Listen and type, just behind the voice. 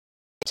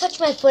touched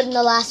my foot in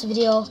the last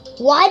video.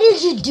 Why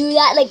did you do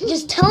that? Like,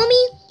 just tell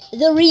me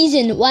the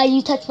reason why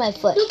you touched my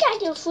foot. Look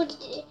at your foot.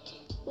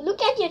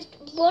 Look at your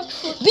both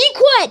foot. Be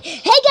quiet! Hey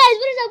guys,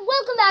 what is up?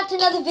 Welcome back to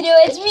another video.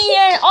 It's me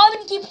here, and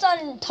Alvin keeps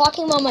on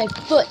talking about my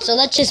foot. So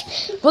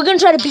we're gonna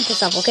try to beat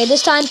this up, okay?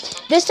 This time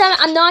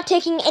I'm not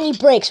taking any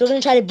breaks. We're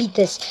gonna try to beat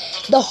this.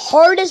 The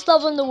hardest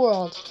level in the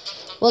world.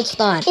 Well, it's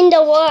not. In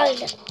the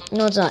world.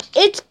 No, it's not.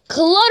 It's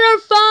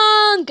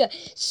Clutterfunk!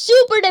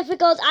 Super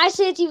difficult. I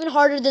say it's even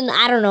harder than,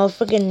 I don't know,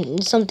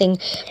 freaking something.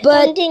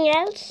 But something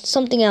else?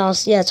 Something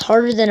else. Yeah, it's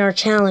harder than our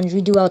challenge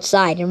we do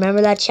outside.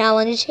 Remember that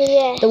challenge?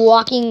 Yeah. The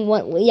walking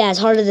one. Yeah, it's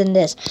harder than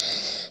this.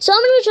 So I'm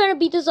going to be trying to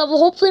beat this level.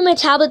 Hopefully my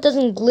tablet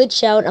doesn't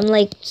glitch out. I'm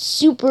like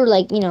super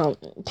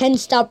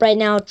tensed up right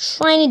now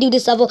trying to do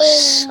this level.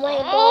 Oh my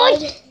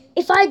god.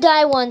 If I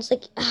die once,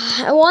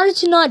 I wanted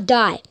to not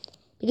die.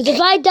 Because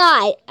if I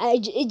die,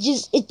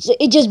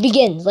 it just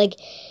begins. Like,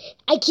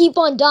 I keep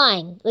on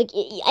dying. Like,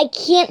 I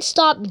can't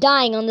stop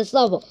dying on this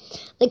level.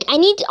 Like, I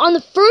need to, on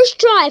the first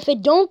try, if I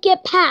don't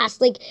get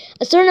past, like,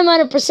 a certain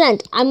amount of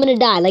percent, I'm gonna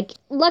die. Like,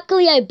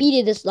 luckily I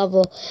beat this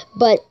level,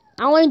 but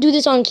I want to do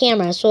this on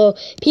camera, so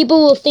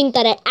people will think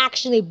that I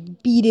actually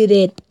beat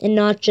it and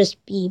not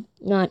just be,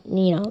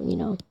 something else.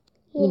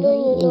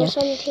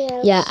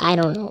 Yeah, I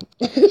don't know.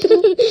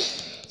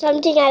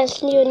 Something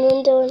else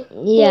you don't.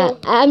 Yeah,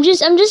 I'm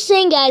just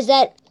saying, guys,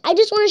 that I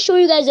just want to show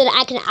you guys that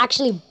I can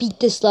actually beat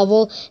this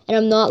level, and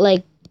I'm not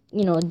like,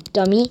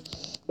 dummy.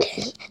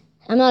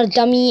 I'm not a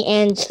dummy,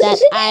 and that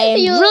I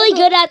am really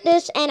good at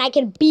this, and I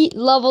can beat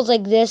levels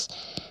like this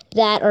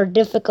that are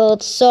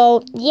difficult.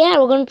 So yeah,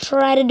 we're gonna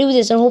try to do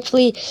this, and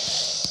hopefully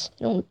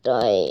I don't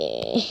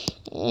die.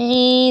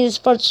 This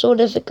part's so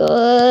difficult.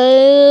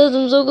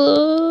 I'm so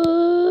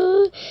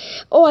good.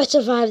 Oh, I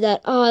survived that.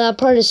 Oh, that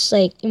part is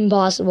like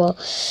impossible.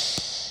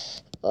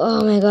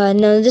 Oh my god,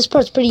 no, this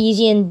part's pretty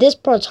easy, and this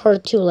part's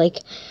hard too. Like,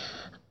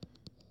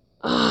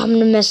 I'm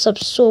gonna mess up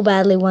so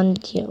badly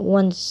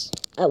once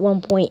at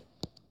one point.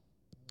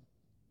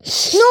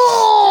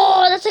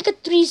 No, that's like a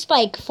 3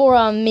 spike for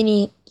a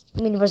mini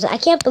person. I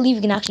can't believe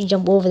you can actually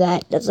jump over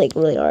that. That's like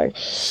really hard.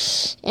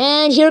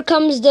 And here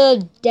comes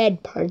the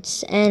dead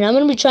parts, and I'm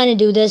gonna be trying to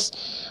do this.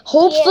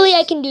 Hopefully,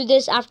 I can do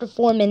this after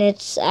 4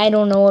 minutes. I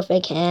don't know if I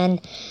can.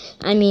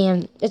 I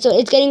mean, it's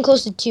getting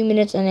close to 2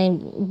 minutes, and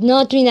I'm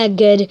not doing that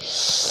good.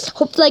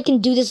 Hopefully, I can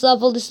do this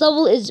level. This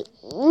level is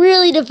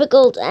really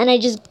difficult, and I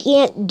just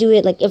can't do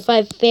it. Like, if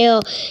I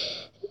fail,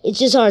 it's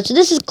just hard. So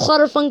this is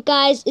Clutterfunk,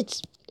 guys.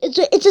 It's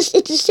the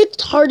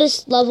 6th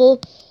hardest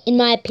level in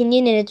my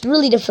opinion, and it's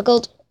really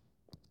difficult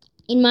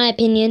in my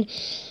opinion.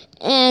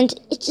 And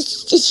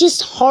it's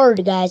just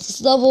hard, guys.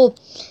 This level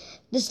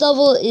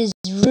is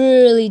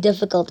really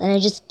difficult, and I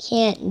just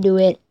can't do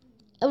it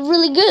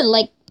really good.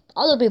 Like,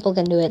 other people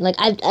can do it. Like,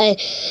 I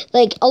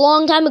like a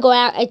long time ago,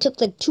 I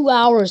took like 2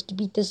 hours to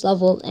beat this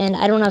level, and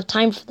I don't have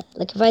time for that.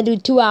 Like, if I do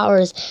 2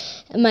 hours,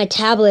 my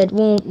tablet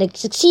won't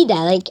succeed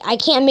that. Like, I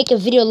can't make a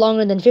video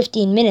longer than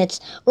 15 minutes,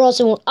 or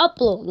else it won't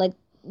upload. Like,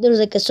 there's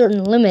like a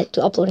certain limit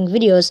to uploading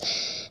videos,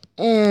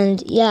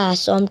 and yeah,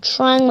 so I'm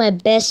trying my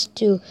best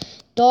to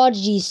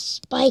dodge these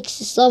spikes.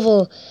 This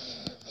level,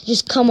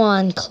 just come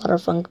on,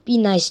 Clutterfunk, be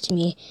nice to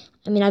me.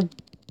 I mean, I'm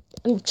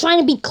trying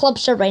to beat Club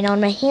Sharp right now,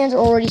 and my hands are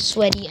already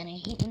sweaty, and I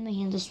hate when my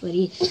hands are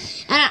sweaty.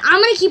 And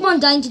I'm gonna keep on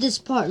dying to this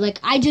part. Like,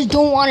 I just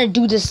don't want to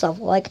do this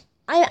level. Like,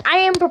 I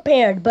am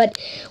prepared, but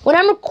when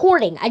I'm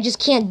recording, I just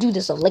can't do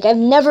this level. Like, I've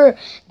never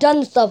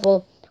done this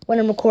level when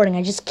I'm recording.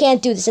 I just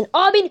can't do this. And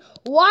Aubin,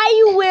 why are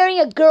you wearing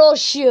a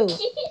girl's shoe?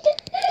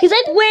 He's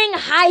like wearing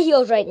high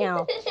heels right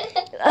now.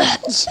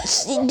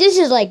 This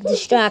is like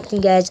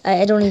distracting, guys.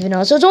 I don't even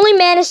know. So it's only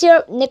Manus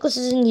here, Nicholas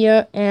is in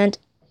here, and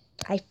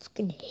I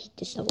freaking hate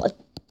this level. I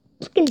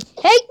freaking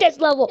hate this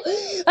level.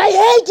 I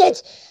hate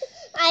it.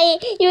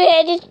 You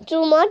hate it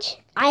too much?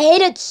 I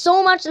hate it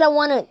so much that I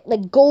want to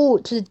like go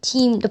to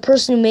the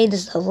person who made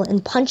this level,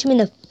 and punch him in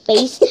the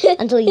face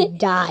until he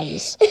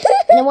dies.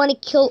 And I want to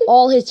kill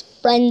all his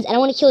friends, and I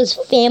want to kill his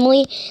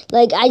family.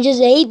 Like, I just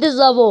hate this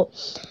level.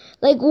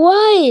 Like,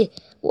 why?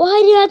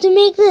 Why do you have to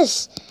make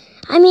this?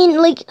 I mean,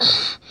 like,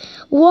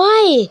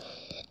 why?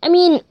 I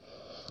mean,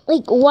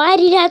 like, why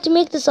do you have to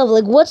make this level?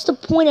 Like, what's the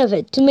point of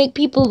it? To make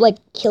people, like,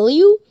 kill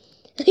you?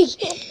 Like,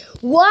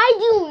 why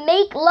do you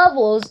make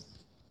levels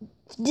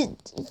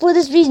for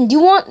this reason? Do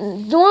you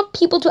want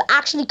people to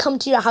actually come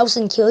to your house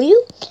and kill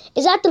you?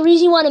 Is that the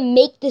reason you want to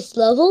make this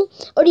level?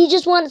 Or do you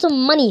just want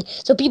some money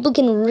so people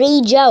can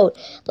rage out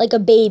like a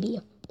baby?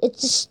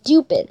 It's just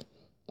stupid.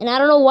 And I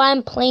don't know why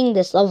I'm playing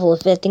this level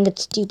if I think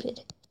it's stupid.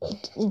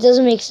 It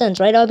doesn't make sense,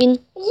 right, Aubin?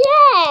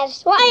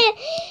 Yes. Why are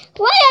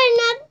you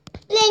not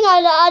playing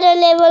on the other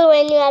level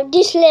when you have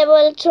this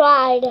level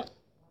tried?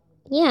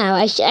 Yeah,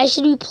 I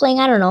should be playing,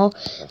 I don't know,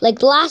 like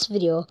the last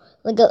video.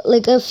 Like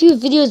a few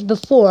videos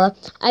before,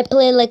 I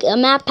played like a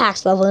map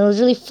packs level, and it was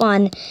really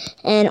fun.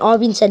 And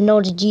Aubin said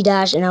no to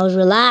gdash, and I was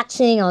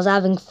relaxing, I was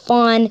having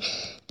fun,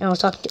 and I was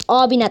talking to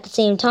Aubin at the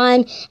same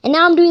time. And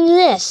now I'm doing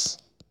this.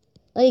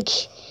 Like,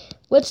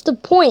 what's the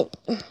point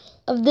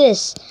of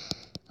this?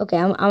 Okay,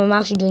 I'm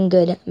actually doing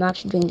good. I'm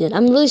actually doing good.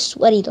 I'm really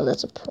sweaty though.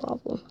 That's a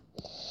problem.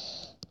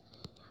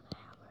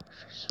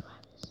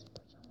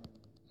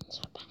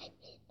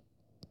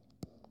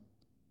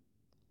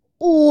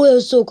 Oh, it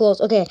was so close.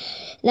 Okay,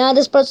 now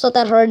this part's not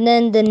that hard. And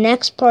then the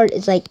next part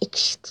is like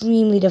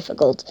extremely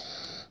difficult.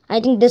 I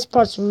think this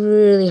part's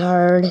really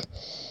hard.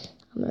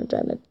 I'm gonna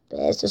try my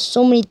best. There's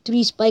so many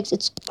 3 spikes.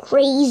 It's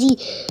crazy.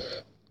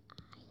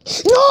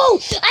 No!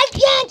 I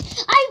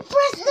can't! I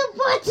pressed the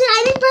button!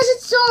 I didn't press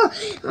it so...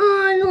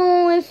 Oh,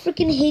 no. I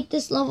freaking hate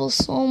this level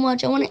so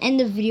much. I want to end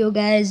the video,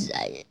 guys.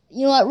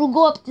 You know what? We'll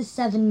go up to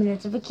 7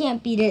 minutes. If I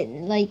can't beat it,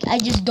 like, I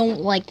just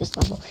don't like this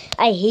level.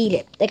 I hate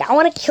it. Like, I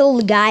want to kill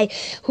the guy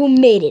who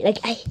made it. Like,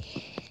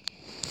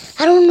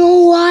 I don't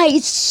know why.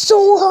 It's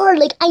so hard.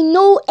 Like, I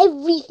know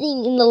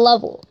everything in the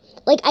level.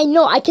 Like, I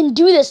know I can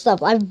do this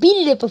stuff. I've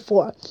beaten it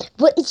before.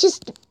 But it's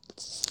just...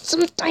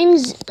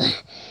 Sometimes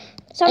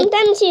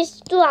it's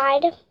too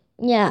hard.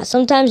 Yeah,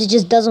 sometimes it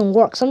just doesn't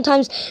work.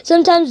 Sometimes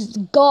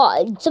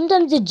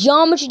the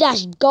Geometry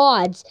Dash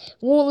gods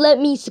won't let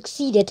me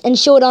succeed it and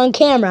show it on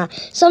camera.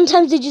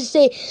 Sometimes they just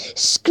say,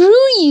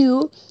 "Screw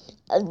you,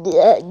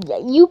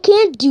 you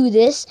can't do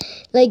this.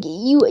 Like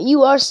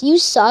you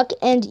suck,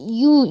 and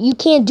you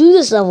can't do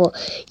this level.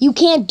 You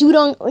can't do it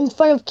in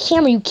front of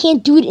camera. You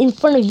can't do it in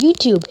front of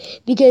YouTube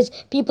because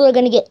people are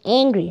gonna get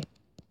angry."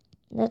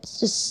 That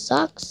just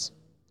sucks.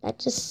 That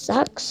just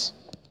sucks.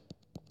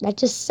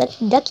 That's just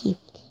sucky ducky.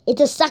 It's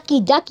a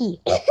sucky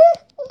ducky.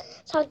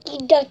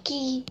 Sucky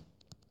ducky.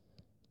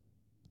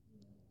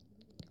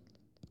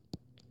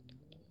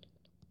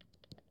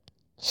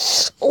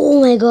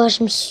 Oh my gosh,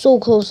 I'm so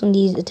close on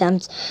these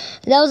attempts.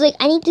 That was like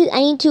I need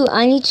to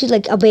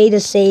like obey the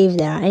save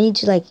there. I need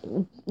to like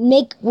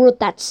make worth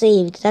that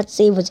save because that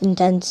save was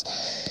intense.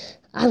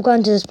 I've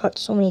gone to this part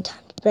so many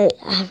times, but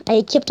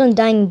I kept on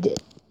dying. What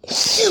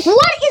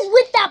is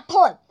with that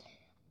part?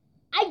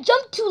 I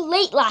jumped too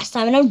late last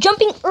time, and I'm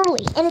jumping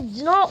early, and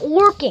it's not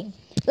working.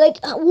 Like,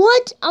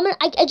 what?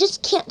 I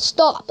just can't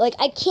stop. Like,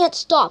 I can't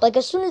stop. Like,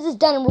 as soon as it's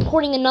done, I'm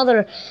recording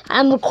another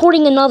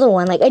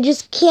one. Like, I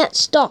just can't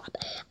stop.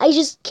 I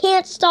just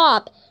can't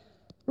stop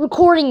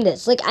recording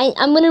this. Like,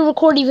 I'm going to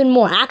record even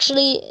more.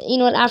 Actually, you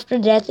know what? After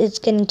death, it's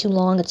getting too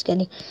long. It's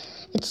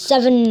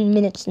 7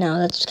 minutes now.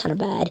 That's kind of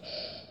bad.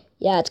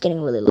 Yeah, it's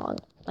getting really long.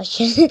 I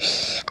should...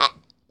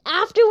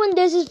 After when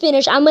this is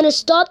finished, I'm gonna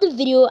stop the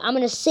video. I'm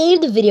gonna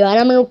save the video, and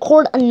I'm gonna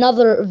record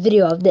another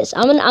video of this.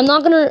 I'm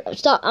not gonna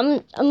stop.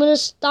 I'm gonna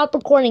stop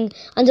recording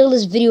until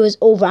this video is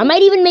over. I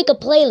might even make a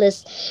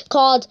playlist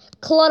called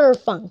Clutter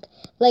Funk.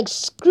 Like,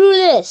 screw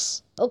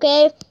this,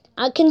 okay?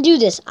 I can do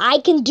this. I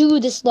can do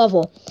this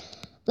level.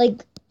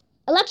 Like,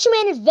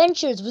 Electroman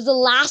Adventures was the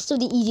last of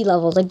the easy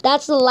levels. Like,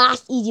 that's the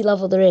last easy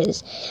level there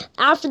is.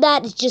 After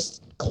that, it's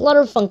just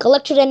Clutterfunk,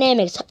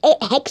 Electrodynamics,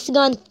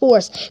 Hexagon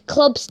Force,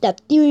 Club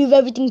Step, Theory of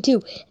Everything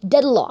 2,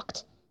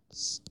 Deadlocked.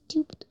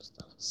 Stupid, those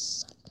levels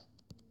suck.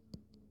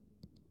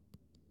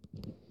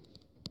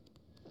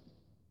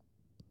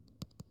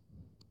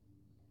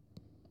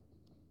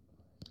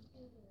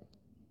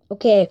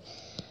 Okay,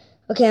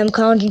 I'm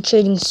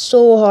concentrating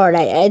so hard.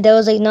 That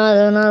was like not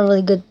a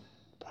really good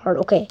part.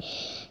 Okay.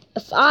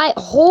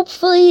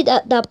 Hopefully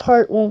that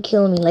part won't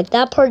kill me. Like,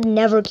 that part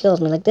never kills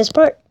me. Like, this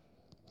part.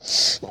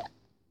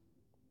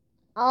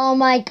 Oh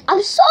my,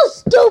 I'm so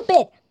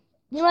stupid.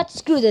 You know what?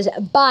 Screw this.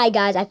 Bye,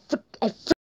 guys. I